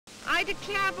I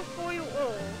declare before you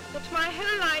all that my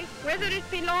whole life, whether it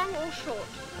be long or short,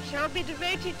 shall be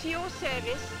devoted to your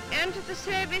service and to the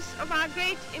service of our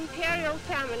great imperial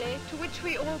family to which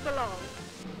we all belong.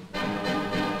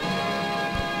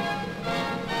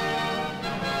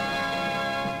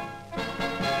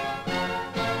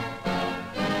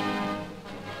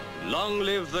 Long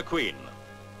live the Queen.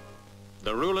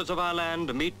 The rulers of our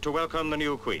land meet to welcome the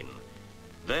new Queen.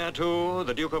 There too,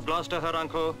 the Duke of Gloucester, her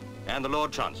uncle, and the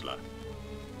Lord Chancellor.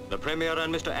 The Premier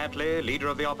and Mr. Attlee, leader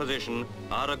of the opposition,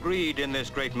 are agreed in this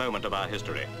great moment of our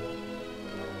history.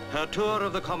 Her tour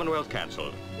of the Commonwealth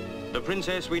cancelled. The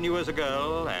princess we knew as a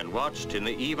girl and watched in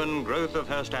the even growth of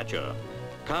her stature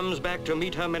comes back to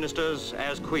meet her ministers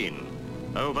as Queen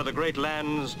over the great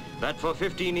lands that for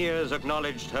 15 years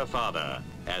acknowledged her father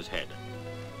as head.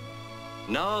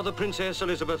 Now the Princess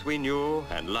Elizabeth we knew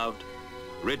and loved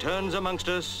returns amongst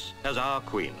us as our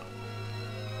Queen.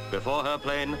 Before her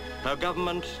plane, her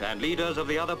government and leaders of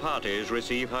the other parties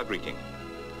receive her greeting.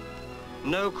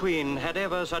 No Queen had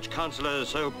ever such councillors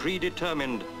so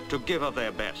predetermined to give of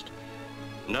their best.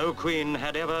 No Queen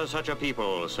had ever such a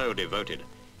people so devoted.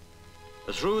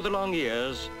 Through the long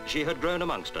years, she had grown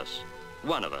amongst us,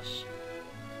 one of us.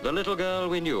 The little girl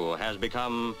we knew has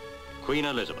become Queen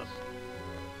Elizabeth.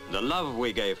 The love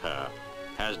we gave her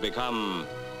has become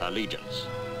allegiance.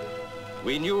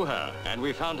 We knew her and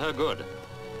we found her good,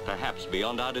 perhaps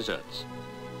beyond our deserts.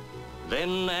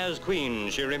 Then, as Queen,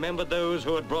 she remembered those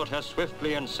who had brought her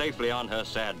swiftly and safely on her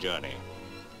sad journey.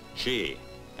 She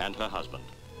and her husband.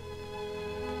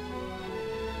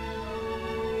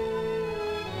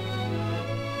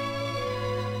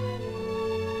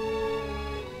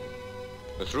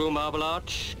 Through Marble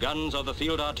Arch, guns of the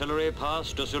field artillery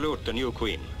pass to salute the new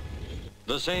Queen.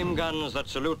 The same guns that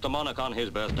salute the monarch on his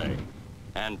birthday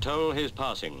and toll his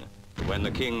passing when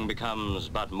the king becomes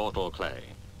but mortal clay.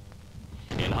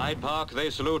 In Hyde Park, they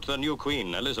salute the new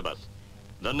Queen, Elizabeth,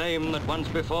 the name that once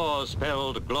before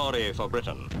spelled glory for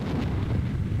Britain.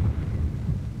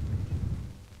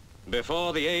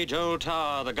 Before the age-old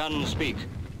tower, the guns speak,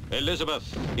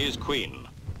 Elizabeth is Queen.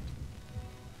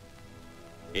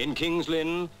 In King's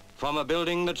Lynn, from a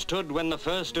building that stood when the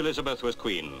first Elizabeth was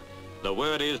Queen, the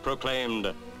word is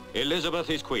proclaimed, Elizabeth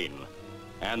is Queen,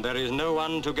 and there is no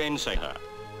one to gainsay her.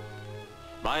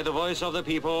 By the voice of the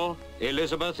people,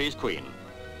 Elizabeth is Queen.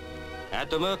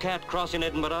 At the Mercat Cross in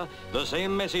Edinburgh, the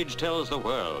same message tells the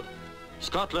world.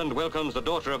 Scotland welcomes the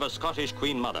daughter of a Scottish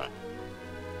Queen Mother.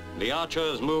 The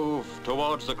archers move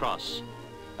towards the cross,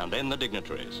 and then the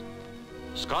dignitaries.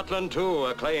 Scotland too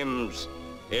acclaims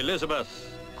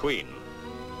Elizabeth, Queen.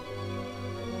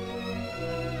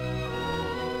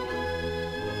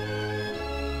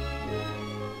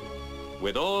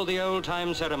 With all the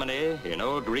old-time ceremony in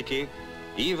Old Reekie,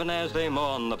 even as they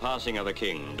mourn the passing of a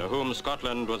king to whom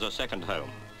Scotland was a second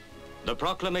home, the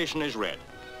proclamation is read.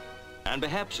 And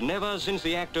perhaps never since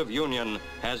the Act of Union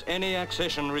has any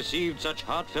accession received such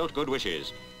heartfelt good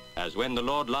wishes as when the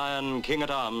Lord Lion, King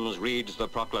at Arms, reads the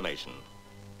proclamation.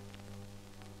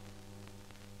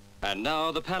 And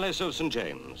now the Palace of St.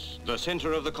 James, the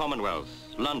centre of the Commonwealth,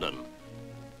 London.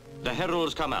 The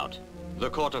heralds come out, the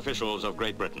court officials of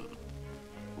Great Britain.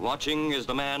 Watching is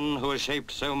the man who has shaped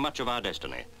so much of our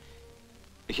destiny.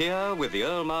 Here, with the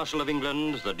Earl Marshal of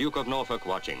England, the Duke of Norfolk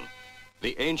watching,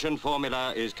 the ancient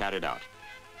formula is carried out.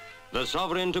 The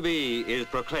sovereign to be is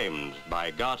proclaimed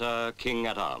by Garter, King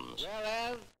at Arms.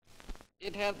 Whereas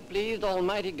it hath pleased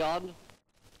Almighty God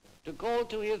to call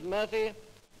to his mercy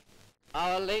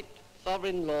our late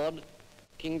sovereign lord,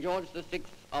 King George VI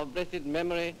of blessed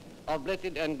memory, of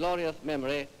blessed and glorious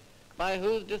memory, by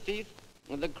whose decease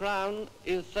the crown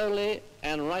is solely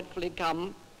and rightfully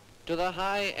come to the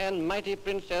high and mighty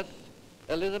Princess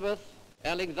Elizabeth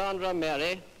Alexandra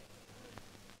Mary.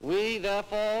 We,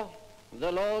 therefore,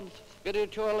 the lords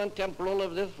spiritual and temporal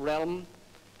of this realm,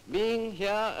 being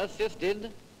here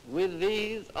assisted with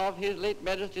these of His late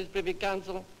Majesty's Privy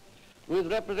Council,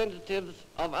 with representatives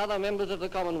of other members of the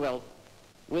Commonwealth,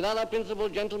 with other principal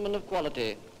gentlemen of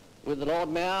quality, with the Lord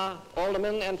Mayor,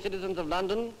 Aldermen and citizens of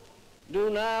London, do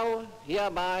now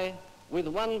hereby, with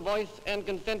one voice and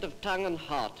consent of tongue and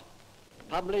heart,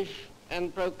 publish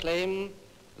and proclaim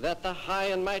that the high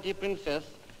and mighty Princess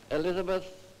Elizabeth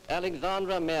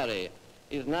Alexandra Mary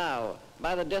is now,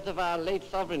 by the death of our late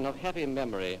sovereign of happy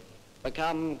memory,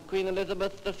 become Queen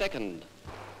Elizabeth II.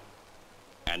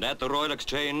 And at the Royal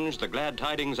Exchange, the glad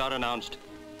tidings are announced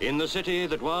in the city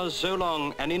that was so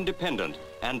long an independent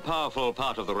and powerful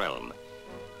part of the realm.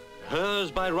 Hers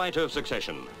by right of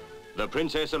succession, the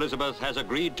Princess Elizabeth has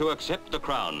agreed to accept the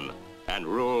crown and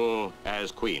rule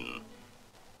as Queen.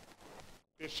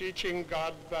 Beseeching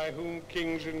God, by whom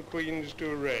kings and queens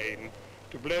do reign,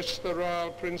 to bless the royal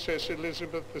Princess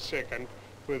Elizabeth II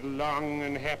with long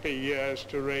and happy years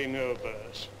to reign over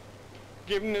us.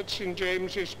 Given at St.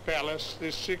 James's Palace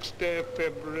this 6th day of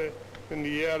February in the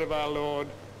year of our Lord,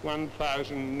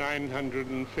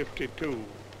 1952.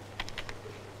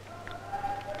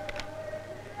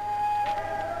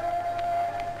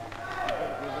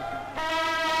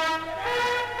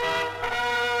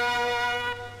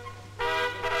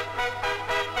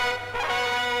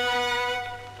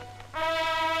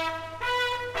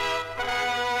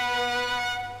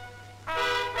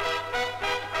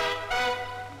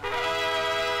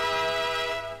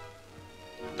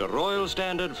 The royal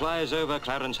standard flies over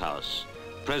Clarence House,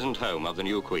 present home of the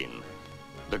new Queen.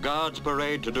 The guards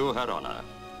parade to do her honor.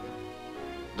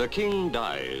 The King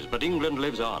dies, but England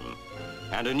lives on,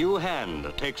 and a new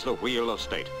hand takes the wheel of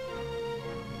state.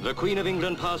 The Queen of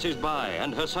England passes by,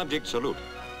 and her subjects salute.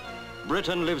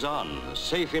 Britain lives on,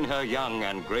 safe in her young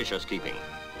and gracious keeping.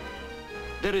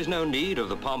 There is no need of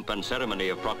the pomp and ceremony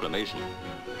of proclamation.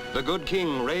 The good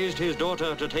King raised his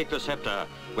daughter to take the scepter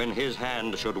when his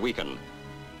hand should weaken,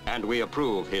 and we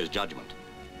approve his judgment.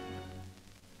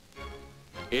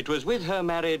 It was with her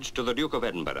marriage to the Duke of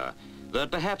Edinburgh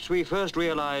that perhaps we first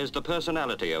realized the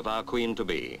personality of our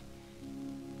Queen-to-be.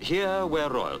 Here we're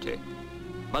royalty,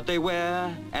 but they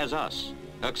were as us,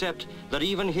 except that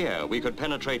even here we could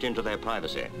penetrate into their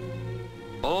privacy.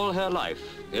 All her life,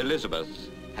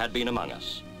 Elizabeth had been among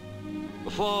us.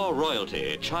 For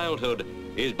royalty, childhood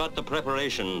is but the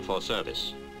preparation for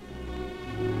service.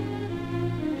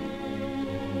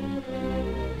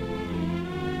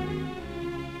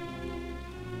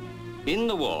 In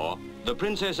the war, the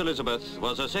Princess Elizabeth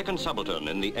was a second subaltern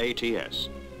in the ATS.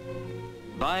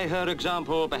 By her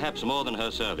example, perhaps more than her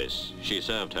service, she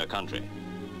served her country.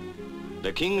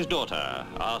 The King's daughter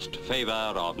asked favor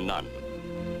of none.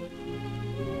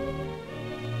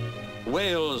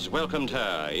 Wales welcomed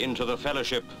her into the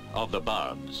fellowship of the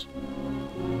bards.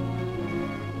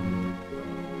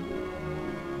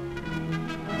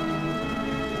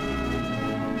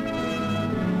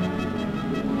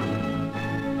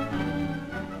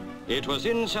 It was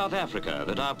in South Africa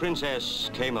that our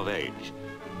princess came of age.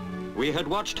 We had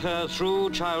watched her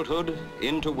through childhood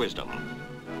into wisdom.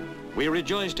 We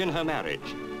rejoiced in her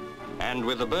marriage, and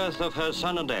with the birth of her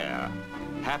son and heir,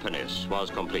 happiness was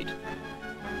complete.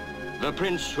 The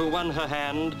prince who won her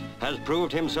hand has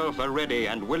proved himself a ready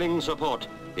and willing support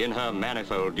in her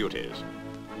manifold duties.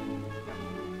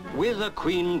 With a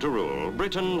queen to rule,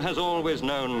 Britain has always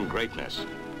known greatness.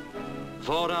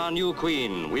 For our new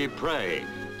queen, we pray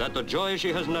that the joy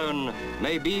she has known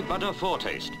may be but a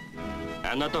foretaste,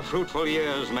 and that the fruitful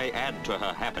years may add to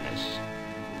her happiness.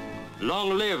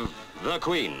 Long live the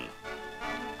Queen!